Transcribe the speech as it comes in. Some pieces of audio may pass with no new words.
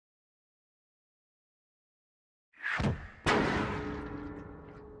There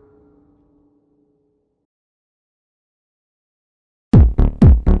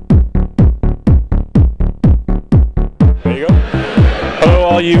you go. Hello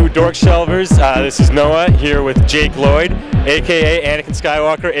all you dork shelvers, this is Noah here with Jake Lloyd, aka Anakin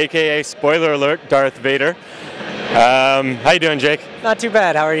Skywalker, aka, spoiler alert, Darth Vader. How you doing, Jake? Not too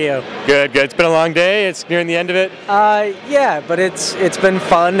bad. How are you? Good, good. It's been a long day. It's nearing the end of it. Yeah, but it's been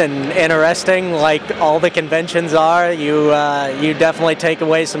fun and interesting, like all the conventions are. You definitely take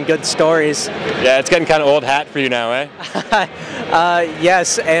away some good stories. Yeah, it's getting kind of old hat for you now, eh?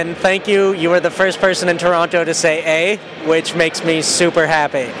 Yes, and thank you. You were the first person in Toronto to say A, which makes me super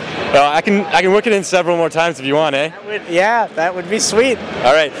happy. Well, I can work it in several more times if you want, eh? That would be sweet.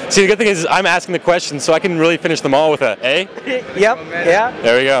 All right. See, the good thing is I'm asking the questions, so I can really finish them all with a A. Yep. Yeah.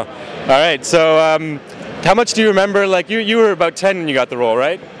 There we go. All right. So, how much do you remember? Like, you were about 10 when you got the role,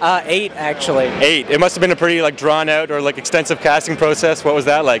 right? 8 actually. 8. It must have been a pretty like drawn out or like extensive casting process. What was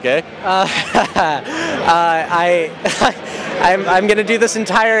that like, eh? I'm going to do this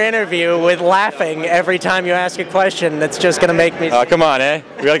entire interview with laughing every time you ask a question. That's just going to make me... Oh, come on, eh?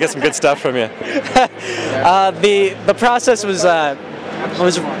 We got to get some good stuff from you. The process was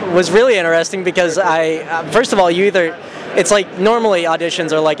really interesting because first of all, it's like normally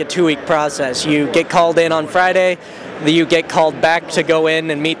auditions are like a 2-week process. You get called in on Friday, you get called back to go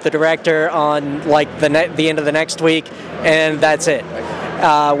in and meet the director on like the end of the next week, and that's it.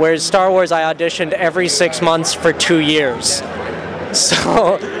 Whereas Star Wars, I auditioned every 6 months for 2 years.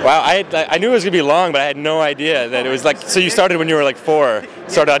 So wow, I knew it was gonna be long, but I had no idea that it was like. So you started when you were like 4,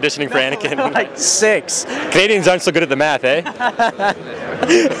 started auditioning for Anakin. Like 6. Canadians aren't so good at the math, eh?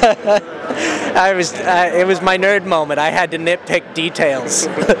 It was my nerd moment. I had to nitpick details.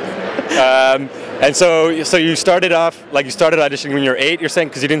 And so you started off, like you started auditioning when you were 8, you're saying,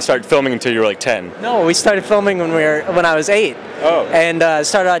 because you didn't start filming until you were like 10. No, we started filming when I was 8. Oh. And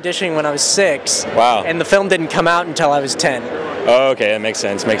started auditioning when I was 6. Wow. And the film didn't come out until I was 10. Oh, okay, that makes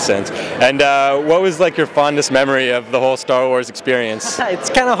sense, makes sense. And what was like your fondest memory of the whole Star Wars experience?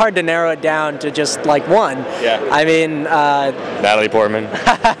 It's kind of hard to narrow it down to just like one. Yeah. I mean... Natalie Portman.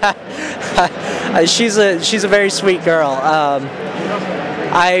 She's a very sweet girl.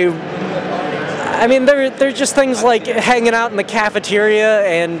 I mean, they're just things like hanging out in the cafeteria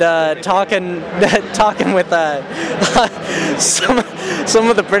and talking with some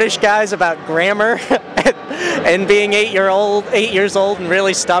of the British guys about grammar and being 8 years old and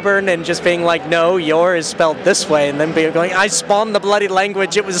really stubborn and just being like, no, your is spelled this way, and then being going, I spawned the bloody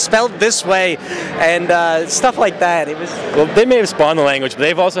language, it was spelled this way, and stuff like that. It was. Well, they may have spawned the language, but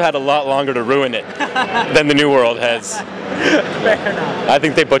they've also had a lot longer to ruin it than the New World has. Fair enough. I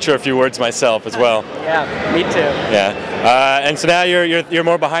think they butcher a few words myself as well. Yeah, me too. Yeah, and so now you're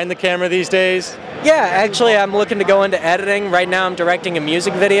more behind the camera these days? Yeah, actually, I'm looking to go into editing. Right now, I'm directing a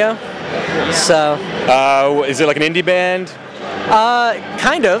music video. So. Is it like an indie band?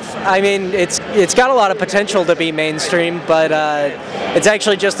 Kind of. I mean, it's got a lot of potential to be mainstream, but it's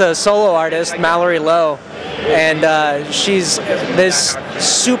actually just a solo artist, Mallory Lowe, and she's this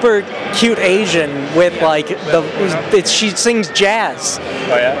super cute Asian with like she sings jazz.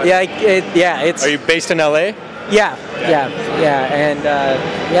 Oh yeah. Yeah. It's. Are you based in LA? Yeah, and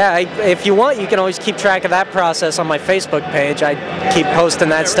if you want, you can always keep track of that process on my Facebook page. I keep posting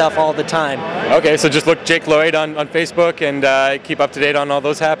that stuff all the time. Okay, so just look Jake Lloyd on Facebook and keep up to date on all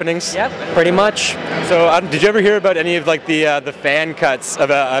those happenings? Yep, pretty much. So did you ever hear about any of like the fan cuts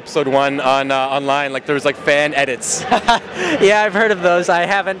of episode 1 on online? Like there was like fan edits. Yeah, I've heard of those. I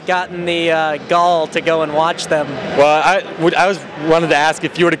haven't gotten the gall to go and watch them. Well, I wanted to ask,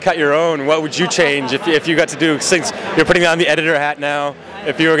 if you were to cut your own, what would you change if you got to do, since you're putting on the editor hat now,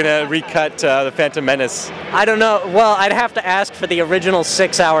 if you were going to recut The Phantom Menace? I don't know. Well, I'd have to ask for the original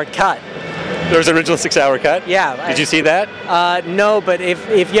 6-hour cut. There was an original 6-hour cut? Yeah. Did you see that? No, but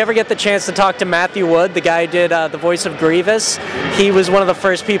if you ever get the chance to talk to Matthew Wood, the guy who did the voice of Grievous, he was one of the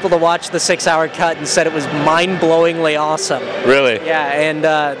first people to watch the 6-hour cut and said it was mind-blowingly awesome. Really? Yeah, and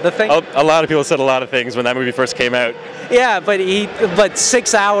the thing... A lot of people said a lot of things when that movie first came out. Yeah, but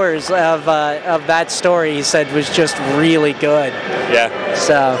 6 hours of that story, he said, was just really good. Yeah.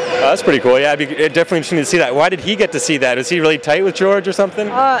 So. That's pretty cool. Yeah, it'd be definitely interesting to see that. Why did he get to see that? Was he really tight with George or something?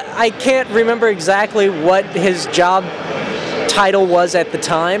 I can't remember exactly what his job title was at the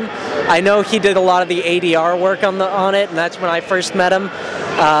time. I know he did a lot of the ADR work on it, and that's when I first met him.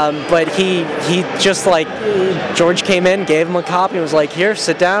 But he just like, George came in, gave him a copy, and was like, here,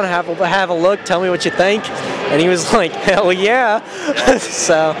 sit down, have a look, tell me what you think. And he was like, hell yeah.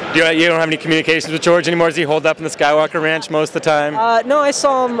 So. You don't have any communications with George anymore? Does he hold up in the Skywalker Ranch most of the time? No, I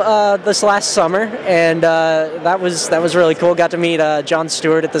saw him this last summer, and that was really cool. Got to meet Jon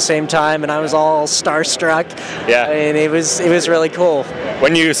Stewart at the same time, and I was all starstruck. Yeah. And it was really cool.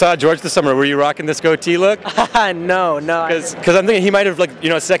 When you saw George this summer, were you rocking this goatee look? No. Because I'm thinking he might have, like,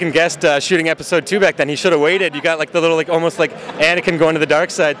 second guessed shooting episode 2 back then. He should have waited. You got like the little, like, almost like Anakin going to the dark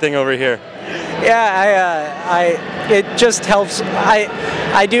side thing over here. Yeah, it just helps.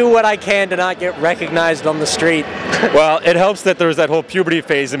 I do what I can to not get recognized on the street. Well, it helps that there was that whole puberty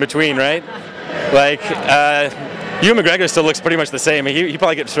phase in between, right? Like, Ewan McGregor still looks pretty much the same. He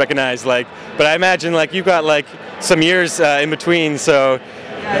probably gets recognized, like, but I imagine like you've got like some years in between, so.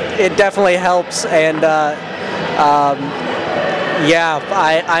 It definitely helps, and yeah,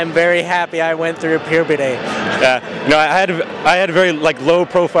 I'm very happy I went through puberty. Yeah, I had a very like low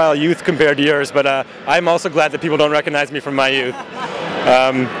profile youth compared to yours, but I'm also glad that people don't recognize me from my youth.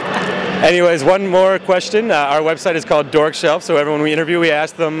 Anyways, one more question. Our website is called Dork Shelf, so everyone we interview, we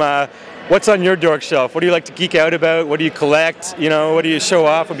ask them, what's on your dork shelf? What do you like to geek out about? What do you collect? What do you show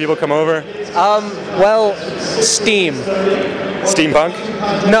off when people come over? Well, Steam. Steampunk?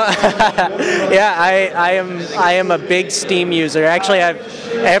 No, yeah, I am a big Steam user. Actually,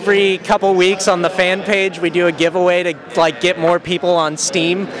 every couple weeks on the fan page we do a giveaway to like get more people on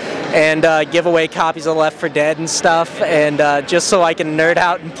Steam, and give away copies of Left 4 Dead and stuff, and just so I can nerd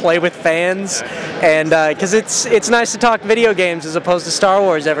out and play with fans, and because it's nice to talk video games as opposed to Star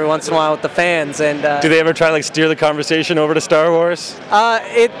Wars every once in a while with the fans. And do they ever try to like steer the conversation over to Star Wars?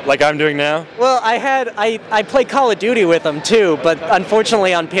 Like I'm doing now. Well, I play Call of Duty with them too, but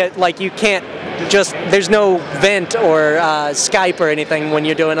unfortunately on like you can't just, there's no vent or Skype or anything when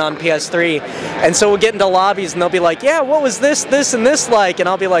you're doing it on PS3, and so we'll get into lobbies and they'll be like, yeah, what was this, and this like, and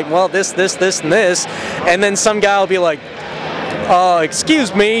I'll be like, well, this, and this, and then some guy will be like,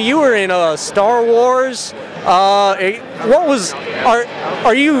 excuse me, you were in Star Wars? What was,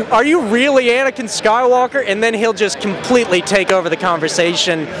 are you really Anakin Skywalker? And then he'll just completely take over the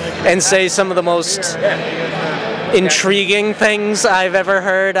conversation and say some of the most intriguing things I've ever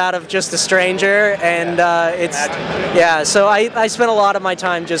heard out of just a stranger, and so I spend a lot of my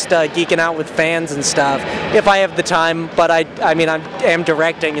time just geeking out with fans and stuff if I have the time, but I mean I am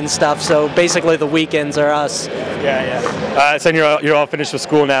directing and stuff, so basically the weekends are us. So you're all finished with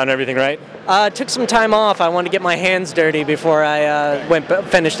school now and everything, right? Took some time off. I wanted to get my hands dirty before I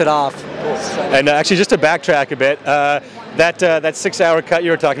finished it off. And actually, just to backtrack a bit, that 6-hour cut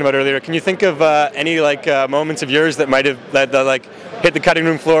you were talking about earlier, can you think of any like moments of yours that might have that like hit the cutting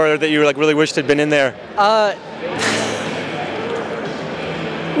room floor that you like really wished had been in there?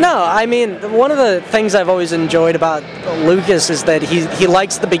 No, I mean, one of the things I've always enjoyed about Lucas is that he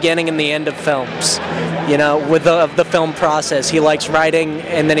likes the beginning and the end of films. With the film process, he likes writing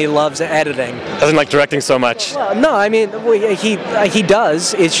and then he loves editing. Doesn't like directing so much. No, I mean he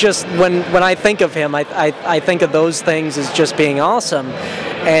does. It's just when I think of him, I think of those things as just being awesome,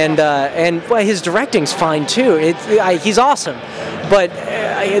 and well, his directing's fine too. He's awesome, but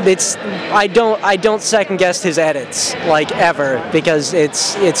I don't second guess his edits like ever, because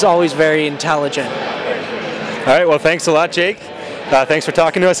it's always very intelligent. All right, well, thanks a lot, Jake. Thanks for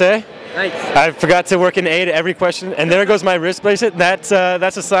talking to us, eh? Thanks. I forgot to work an A to every question, and there goes my wrist bracelet. That's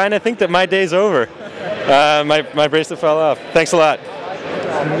a sign, I think, that my day's over. My bracelet fell off. Thanks a lot.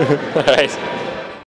 All right.